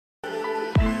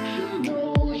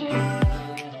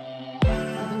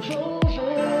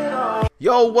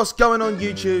Yo, what's going on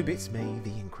YouTube? It's me, the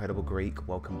Incredible Greek.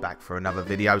 Welcome back for another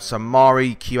video. So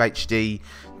Mari QHD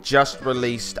just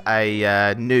released a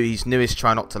his newest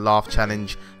Try Not to Laugh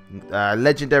challenge,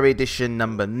 Legendary Edition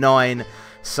number 9.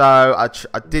 So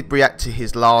I did react to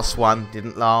his last one,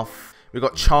 didn't laugh. We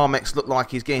got Charmex, look like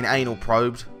he's getting anal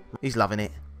probed. He's loving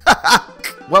it.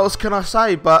 What else can I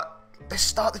say? But let's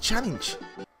start the challenge.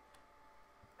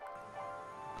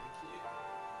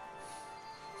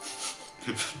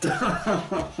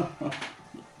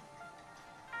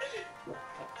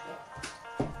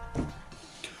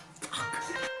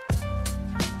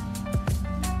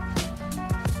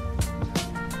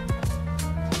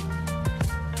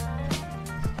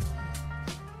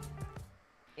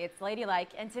 It's Ladylike,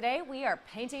 and today we are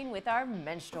painting with our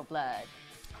menstrual blood.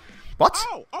 What?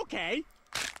 Oh, okay.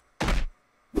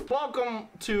 Welcome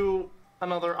to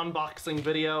another unboxing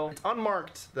video. It's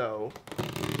unmarked, though.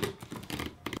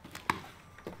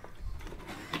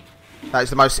 That is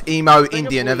the most emo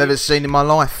Indian I've ever seen in my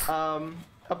life.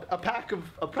 A pack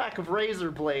of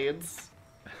razor blades,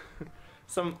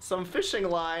 some fishing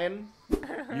line.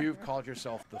 You've called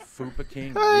yourself the Fupa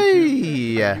King.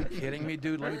 Hey! Are you kidding me,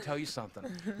 dude? Let me tell you something.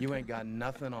 You ain't got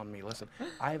nothing on me. Listen,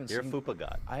 You're a Fupa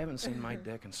god. I haven't seen my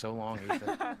dick in so long,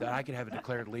 Ethan, that I could have it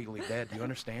declared legally dead. Do you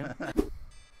understand?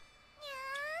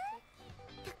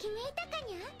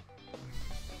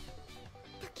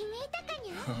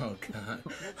 Oh god.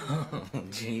 Oh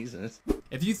Jesus.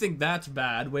 If you think that's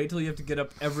bad, wait till you have to get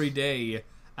up every day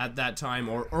at that time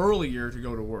or earlier to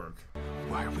go to work.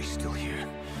 Why are we still here?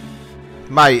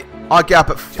 Mate, I get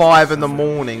up at 5 in the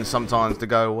morning sometimes to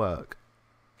go to work.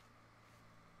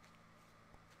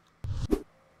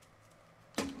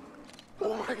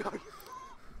 Oh my god.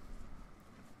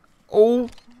 Oh.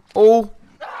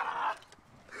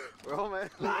 Roll, man.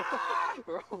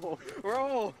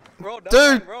 Roll.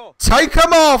 Dude, take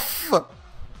them off!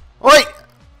 Wait!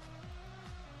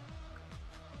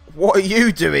 What are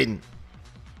you doing?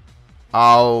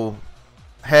 Oh,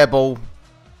 hairball.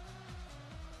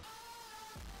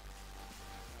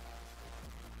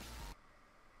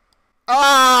 Oh,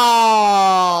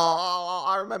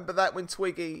 I remember that when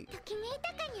Twiggy.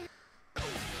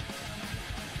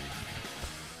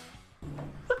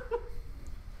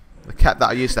 The cat that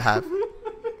I used to have.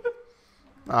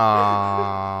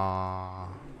 Ah.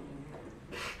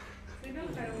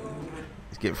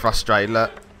 He's getting frustrated,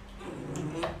 look.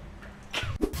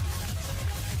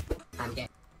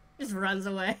 Just runs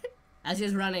away. As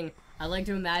he's running, I like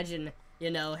to imagine, you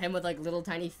know, him with like little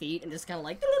tiny feet and just kind of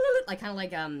like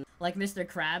Mr.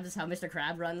 Krabs, how Mr.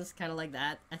 Crab runs, kind of like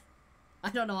that. I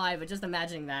don't know why, but just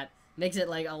imagining that makes it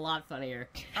like a lot funnier.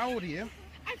 How old are you?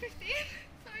 I'm 15.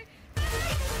 Sorry.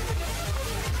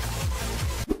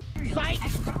 Fight!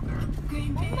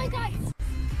 Oh my god!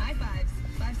 High fives.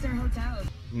 5-star hotel.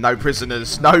 No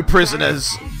prisoners. No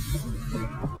prisoners.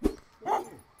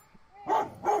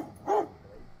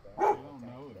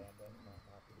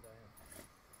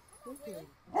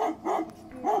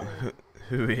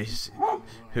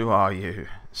 Who are you?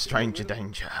 Stranger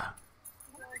danger.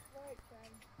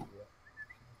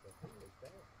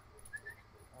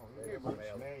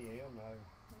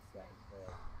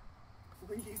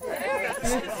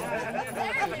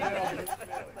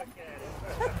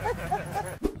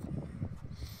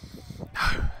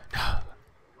 No.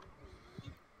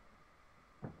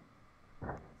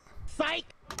 Fight!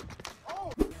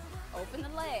 Open the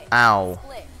leg. Ow.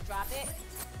 Split. Drop it.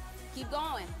 Keep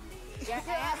going. Your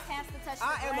ass has to touch the I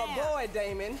am a boy,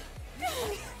 Damon.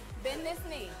 Bend this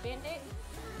knee. Bend it.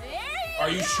 Are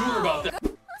you sure about that?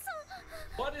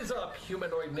 What is up,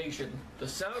 humanoid nation? The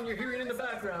sound you're hearing in the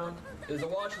background is a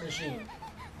washing machine.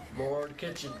 Or the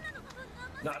kitchen.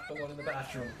 Not the one in the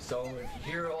bathroom. So if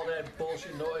you hear all that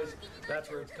bullshit noise, that's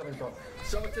where it's coming from.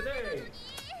 So today...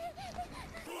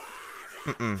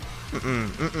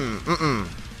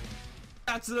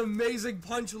 That's an amazing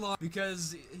punchline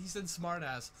because he said smart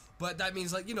ass, but that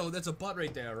means, like, you know, that's a butt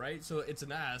right there, right? So it's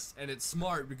an ass and it's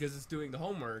smart because it's doing the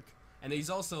homework, and he's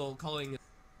also calling it.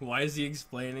 Why is he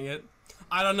explaining it?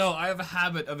 I don't know. I have a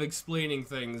habit of explaining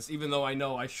things even though I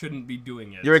know I shouldn't be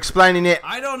doing it. You're explaining it.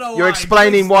 I don't know. You're why.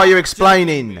 explaining why you're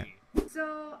explaining.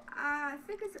 So, I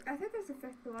think there's a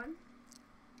fifth one.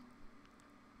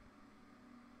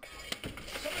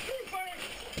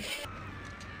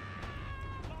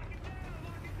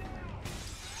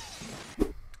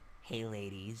 Hey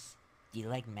ladies, do you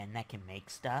like men that can make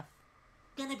stuff?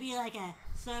 Gonna be like a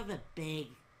sort of a big,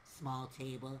 small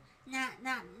table.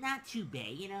 Not too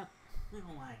big, you know? We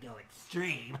don't want to go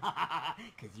extreme,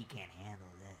 cause you can't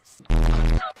handle this.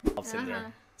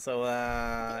 So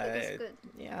It is good.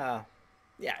 yeah,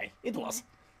 it was.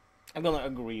 I'm gonna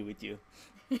agree with you.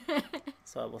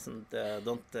 So I wasn't,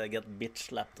 don't get bitch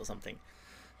slapped or something.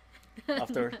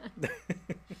 After.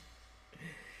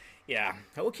 Yeah,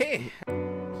 okay.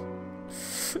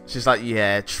 She's like,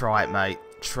 yeah, try it, mate.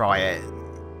 Try it.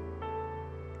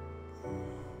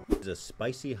 There's a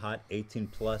spicy hot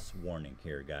 18+ warning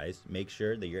here, guys. Make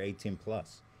sure that you're 18+.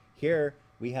 Here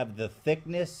we have the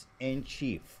thickness in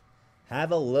chief.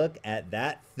 Have a look at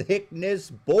that thickness,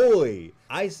 boy.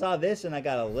 I saw this and I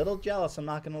got a little jealous, I'm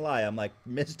not gonna lie. I'm like,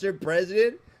 Mr.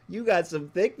 President, you got some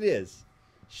thickness.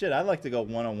 Shit, I'd like to go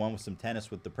one-on-one with some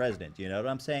tennis with the president. You know what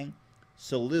I'm saying?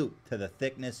 Salute to the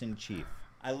thickness in chief.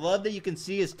 I love that you can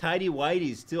see his tidy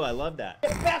whities too. I love that.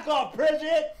 Back off,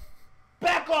 president!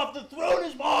 Back off, the throne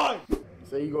is mine!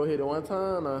 So you go hit it one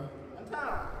time, or? One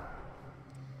time.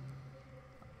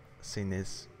 Seen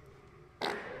this.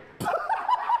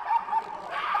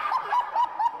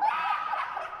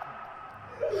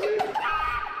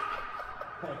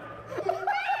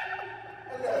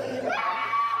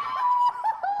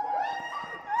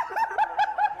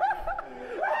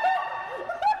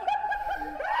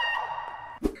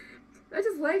 I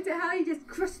just liked it how he just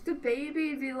crushed the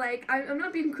baby and be like, I'm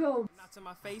not being cruel. Not to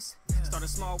my face. Started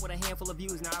small with a handful of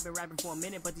views. Now I've been rapping for a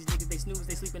minute, but these niggas they snooze.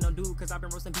 They sleeping on dude, cause I've been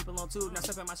roasting people on tube. Now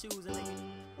step in my shoes and they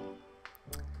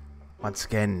Once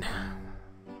again,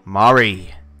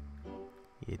 Mari,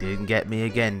 you didn't get me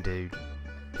again, dude.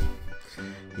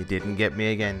 You didn't get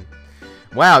me again.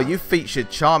 Wow, you featured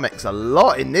Charmex a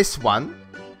lot in this one.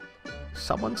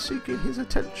 Someone seeking his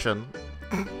attention.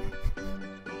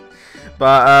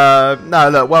 But no,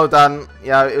 look, well done. You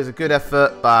know, it was a good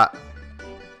effort, but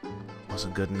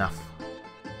wasn't good enough.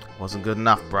 Wasn't good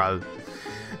enough, bro.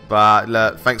 But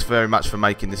look, thanks very much for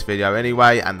making this video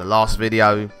anyway, and the last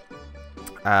video.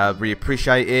 Really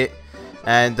appreciate it.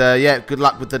 And yeah, good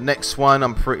luck with the next one.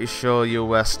 I'm pretty sure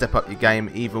you'll step up your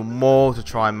game even more to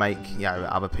try and make, you know,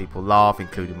 other people laugh,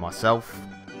 including myself.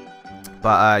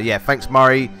 But yeah, thanks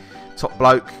Murray, top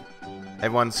bloke.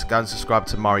 Everyone's go and subscribe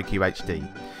to Murray QHD.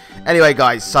 Anyway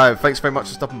guys, so thanks very much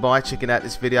for stopping by, checking out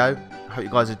this video. I hope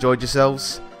you guys enjoyed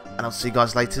yourselves, and I'll see you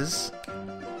guys later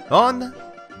on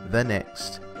the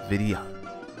next video.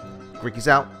 Ricky's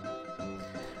out.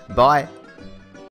 Bye.